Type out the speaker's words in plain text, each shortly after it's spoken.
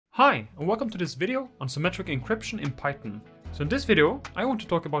Hi, and welcome to this video on symmetric encryption in Python. So in this video, I want to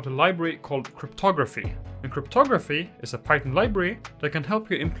talk about a library called Cryptography. And Cryptography is a Python library that can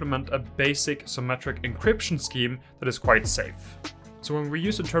help you implement a basic symmetric encryption scheme that is quite safe. So when we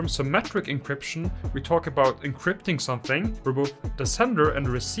use the term symmetric encryption, we talk about encrypting something where both the sender and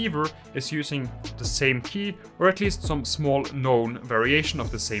the receiver is using the same key, or at least some small known variation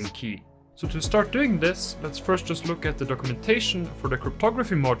of the same key. So to start doing this, let's first just look at the documentation for the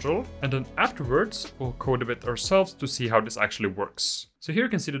cryptography module, and then afterwards we'll code a bit ourselves to see how this actually works. So here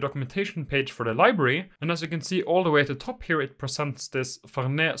you can see the documentation page for the library, and as you can see all the way at the top here it presents this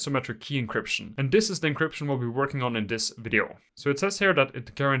Fernet symmetric key encryption. And this is the encryption we'll be working on in this video. So it says here that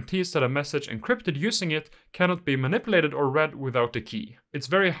it guarantees that a message encrypted using it cannot be manipulated or read without the key. It's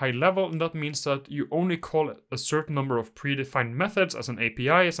very high level, and that means that you only call a certain number of predefined methods as an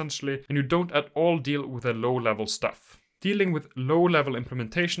API essentially, and you don't at all deal with the low level stuff. Dealing with low-level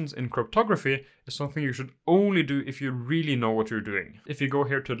implementations in cryptography is something you should only do if you really know what you're doing. If you go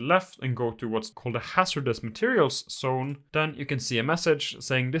here to the left and go to what's called the hazardous materials zone, then you can see a message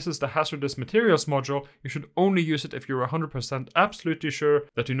saying this is the hazardous materials module. You should only use it if you're 100% absolutely sure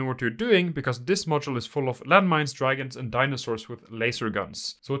that you know what you're doing, because this module is full of landmines, dragons, and dinosaurs with laser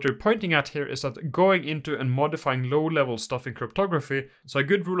guns. So what you're pointing at here is that going into and modifying low-level stuff in cryptography. So a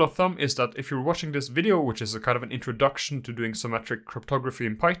good rule of thumb is that if you're watching this video, which is a kind of an introduction to doing symmetric cryptography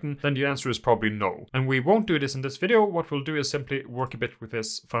in Python, then the answer is probably no. And we won't do this in this video. What we'll do is simply work a bit with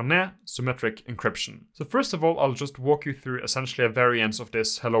this Fernet symmetric encryption. So first of all, I'll just walk you through essentially a variance of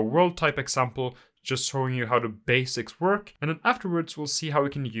this hello world type example, just showing you how the basics work. And then afterwards, we'll see how we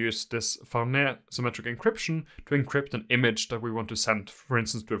can use this Fernet symmetric encryption to encrypt an image that we want to send, for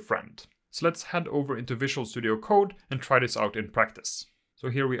instance, to a friend. So let's head over into Visual Studio Code and try this out in practice. So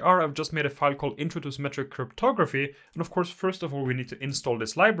here we are. I've just made a file called Intro to Symmetric Cryptography. And of course, first of all, we need to install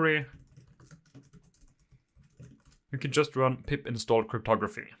this library. You can just run pip install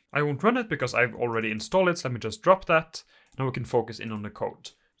cryptography. I won't run it because I've already installed it. So let me just drop that. Now we can focus in on the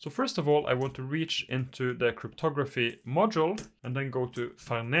code. So first of all, I want to reach into the cryptography module and then go to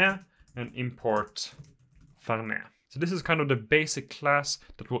Fernet and import Fernet. So this is kind of the basic class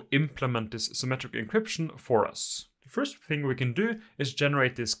that will implement this symmetric encryption for us. First thing we can do is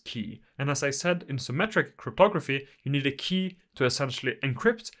generate this key. And as I said, in symmetric cryptography, you need a key to essentially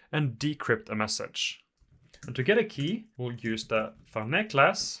encrypt and decrypt a message. And to get a key, we'll use the Fernet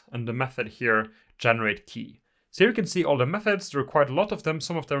class and the method here, generate key. So here you can see all the methods. There are quite a lot of them.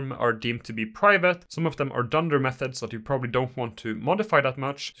 Some of them are deemed to be private. Some of them are dunder methods that you probably don't want to modify that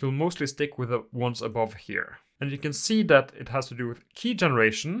much. So you'll mostly stick with the ones above here. And you can see that it has to do with key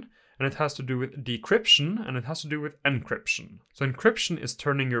generation, and it has to do with decryption, and it has to do with encryption. So encryption is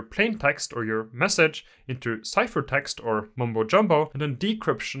turning your plain text or your message into ciphertext or mumbo jumbo, and then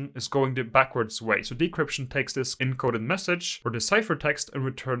decryption is going the backwards way. So decryption takes this encoded message or the ciphertext and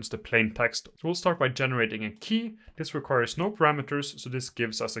returns the plain text. So we'll start by generating a key. This requires no parameters, so this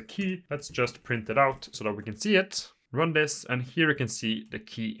gives us a key. Let's just print it out so that we can see it. Run this, and here you can see the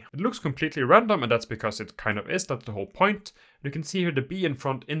key. It looks completely random, and that's because it kind of is. That's the whole point. You can see here the B in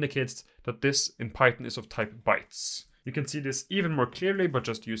front indicates that this in Python is of type bytes. You can see this even more clearly by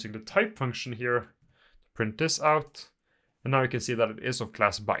just using the type function here to print this out. And now you can see that it is of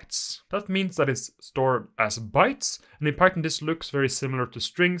class bytes. That means that it's stored as bytes. And in Python, this looks very similar to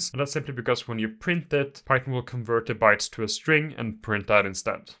strings. And that's simply because when you print it, Python will convert the bytes to a string and print that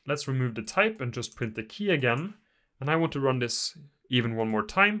instead. Let's remove the type and just print the key again. And I want to run this even one more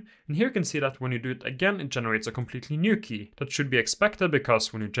time. And here you can see that when you do it again, it generates a completely new key. That should be expected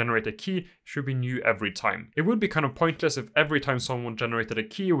because when you generate a key, it should be new every time. It would be kind of pointless if every time someone generated a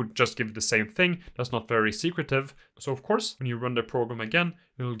key, it would just give the same thing. That's not very secretive. So of course, when you run the program again,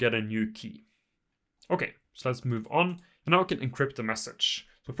 you'll get a new key. Okay, so let's move on. And now we can encrypt the message.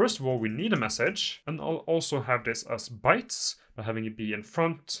 So first of all, we need a message. And I'll also have this as bytes by having it be in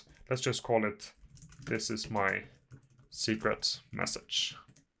front. Let's just call it, this is my secret message,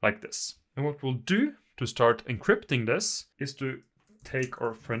 like this. And what we'll do to start encrypting this is to take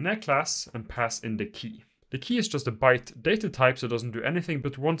our Fernet class and pass in the key. The key is just a byte data type, so it doesn't do anything,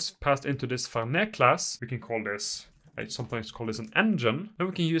 but once passed into this Fernet class, we can call this, I sometimes call this an engine, and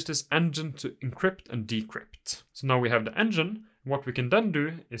we can use this engine to encrypt and decrypt. So now we have the engine. What we can then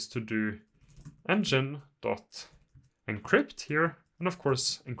do is to do engine.encrypt here, and of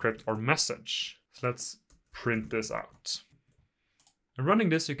course encrypt our message. So let's print this out. And running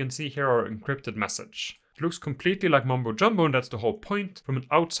this, you can see here our encrypted message. It looks completely like mumbo jumbo, and that's the whole point. From an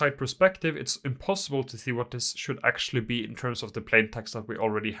outside perspective, it's impossible to see what this should actually be in terms of the plain text that we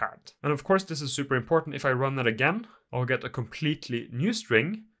already had. And of course, this is super important. If I run that again, I'll get a completely new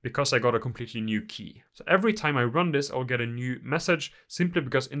string because I got a completely new key. So every time I run this, I'll get a new message simply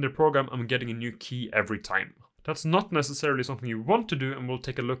because in the program I'm getting a new key every time. That's not necessarily something you want to do, and we'll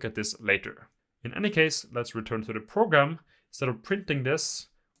take a look at this later. In any case, let's return to the program. Instead of printing this,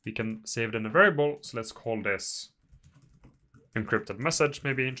 we can save it in a variable. So let's call this encrypted message,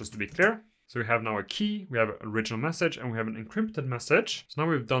 maybe, just to be clear. So we have now a key, we have an original message, and we have an encrypted message. So now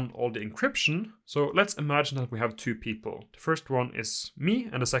we've done all the encryption. So let's imagine that we have two people. The first one is me,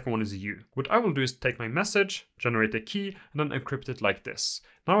 and the second one is you. What I will do is take my message, generate a key, and then encrypt it like this.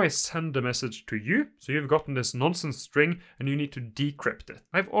 Now I send the message to you. So you've gotten this nonsense string, and you need to decrypt it.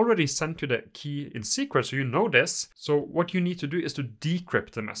 I've already sent you the key in secret, so you know this. So what you need to do is to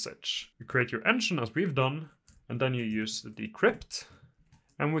decrypt the message. You create your engine as we've done, and then you use the decrypt.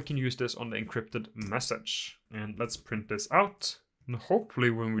 And we can use this on the encrypted message. And let's print this out. And hopefully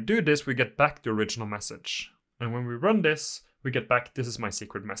when we do this, we get back the original message. And when we run this, we get back, this is my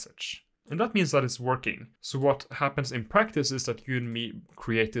secret message. And that means that it's working. So what happens in practice is that you and me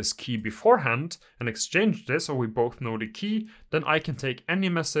create this key beforehand and exchange this, so we both know the key. Then I can take any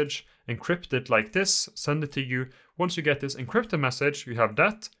message, encrypt it like this, send it to you. Once you get this encrypted message, you have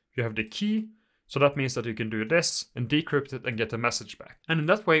that, you have the key. So that means that you can do this and decrypt it and get the message back. And in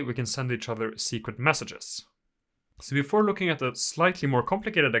that way, we can send each other secret messages. So before looking at a slightly more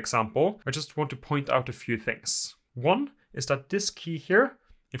complicated example, I just want to point out a few things. One is that this key here,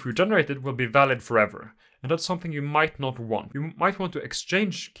 if we generate it, will be valid forever. And that's something you might not want. You might want to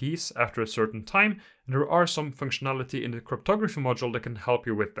exchange keys after a certain time, and there are some functionality in the cryptography module that can help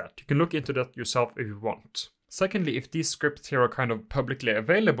you with that. You can look into that yourself if you want. Secondly, if these scripts here are kind of publicly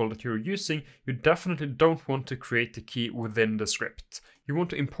available that you're using, you definitely don't want to create the key within the script. You want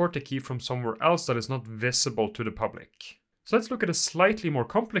to import the key from somewhere else that is not visible to the public. So let's look at a slightly more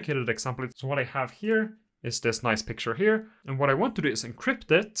complicated example. So what I have here is this nice picture here. And what I want to do is encrypt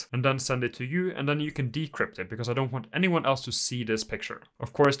it and then send it to you, and then you can decrypt it because I don't want anyone else to see this picture.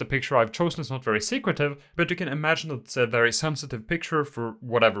 Of course, the picture I've chosen is not very secretive, but you can imagine that it's a very sensitive picture for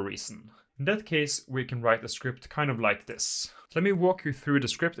whatever reason. In that case, we can write a script kind of like this. Let me walk you through the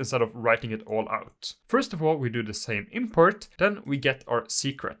script instead of writing it all out. First of all, we do the same import, then we get our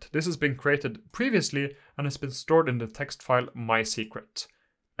secret. This has been created previously and has been stored in the text file mySecret.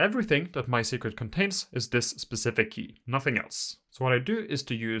 Everything that mySecret contains is this specific key, nothing else. So what I do is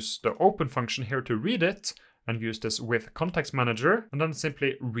to use the open function here to read it, and use this with context manager, and then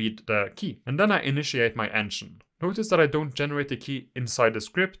simply read the key. And then I initiate my engine. Notice that I don't generate the key inside the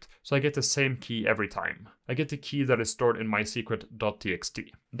script, so I get the same key every time. I get the key that is stored in mysecret.txt.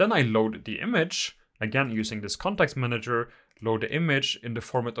 Then I load the image, again using this context manager, load the image in the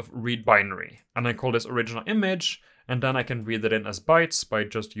format of read binary. And I call this original image, and then I can read it in as bytes by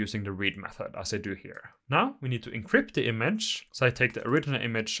just using the read method, as I do here. Now we need to encrypt the image, so I take the original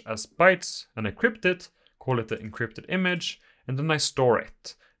image as bytes and encrypt it, call it the encrypted image, and then I store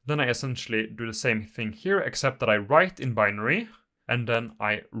it. Then I essentially do the same thing here, except that I write in binary, and then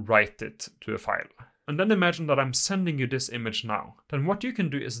I write it to a file. And then imagine that I'm sending you this image now. Then what you can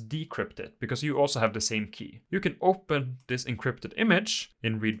do is decrypt it, because you also have the same key. You can open this encrypted image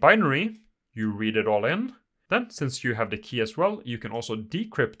in read binary, you read it all in. Then, since you have the key as well, you can also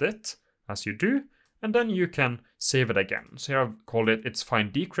decrypt it, as you do, and then you can save it again. So here I've called it it's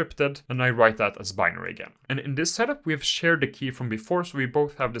fine decrypted, and I write that as binary again. And in this setup, we have shared the key from before, so we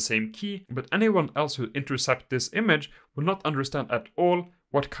both have the same key, but anyone else who intercepts this image will not understand at all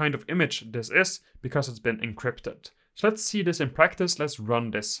what kind of image this is, because it's been encrypted. So let's see this in practice. Let's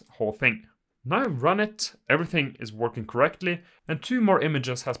run this whole thing. Now I've run it, everything is working correctly, and two more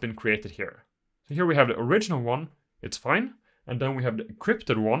images has been created here. So here we have the original one, it's fine, and then we have the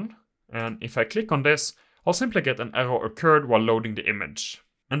encrypted one. And if I click on this, I'll simply get an error occurred while loading the image.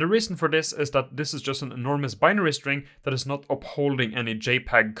 And the reason for this is that this is just an enormous binary string that is not upholding any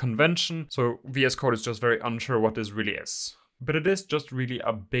JPEG convention, so VS Code is just very unsure what this really is. But it is just really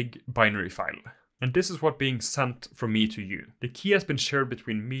a big binary file. And this is what's being sent from me to you. The key has been shared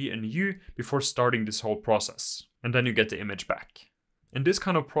between me and you before starting this whole process. And then you get the image back. And this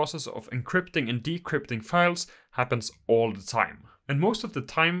kind of process of encrypting and decrypting files happens all the time. And most of the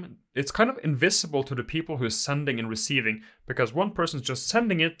time, it's kind of invisible to the people who are sending and receiving, because one person's just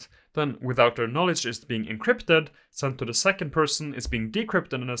sending it, then without their knowledge it's being encrypted, sent to the second person, it's being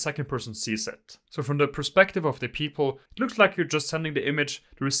decrypted, and the second person sees it. So from the perspective of the people, it looks like you're just sending the image,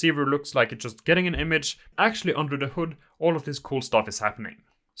 the receiver looks like it's just getting an image. Actually, under the hood, all of this cool stuff is happening.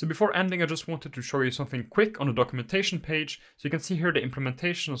 So before ending, I just wanted to show you something quick on the documentation page. So you can see here the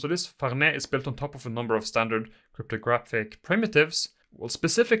implementation. So this Farnet is built on top of a number of standard cryptographic primitives. Well,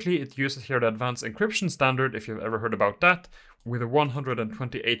 specifically, it uses here the advanced encryption standard, if you've ever heard about that, with a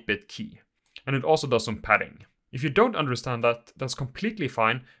 128-bit key. And it also does some padding. If you don't understand that, that's completely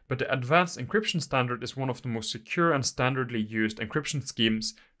fine, but the advanced encryption standard is one of the most secure and standardly used encryption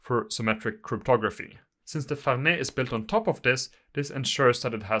schemes for symmetric cryptography. Since the Fernet is built on top of this ensures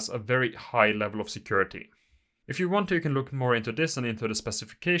that it has a very high level of security. If you want to, you can look more into this and into the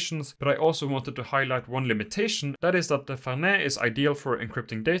specifications, but I also wanted to highlight one limitation, that is that the Fernet is ideal for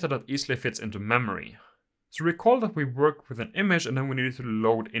encrypting data that easily fits into memory. So recall that we worked with an image and then we needed to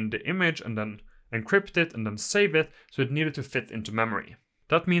load in the image and then encrypt it and then save it, so it needed to fit into memory.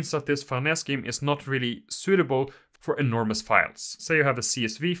 That means that this Fernet scheme is not really suitable for enormous files. Say you have a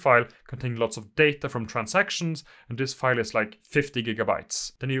CSV file containing lots of data from transactions, and this file is like 50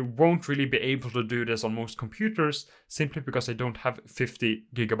 gigabytes. Then you won't really be able to do this on most computers, simply because they don't have 50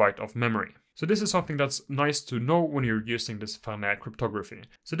 gigabyte of memory. So this is something that's nice to know when you're using this Fernet cryptography.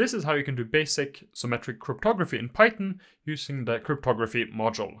 So this is how you can do basic symmetric cryptography in Python using the Cryptography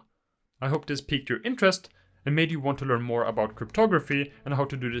Module. I hope this piqued your interest and made you want to learn more about cryptography and how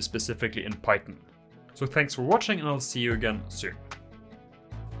to do this specifically in Python. So thanks for watching, and I'll see you again soon.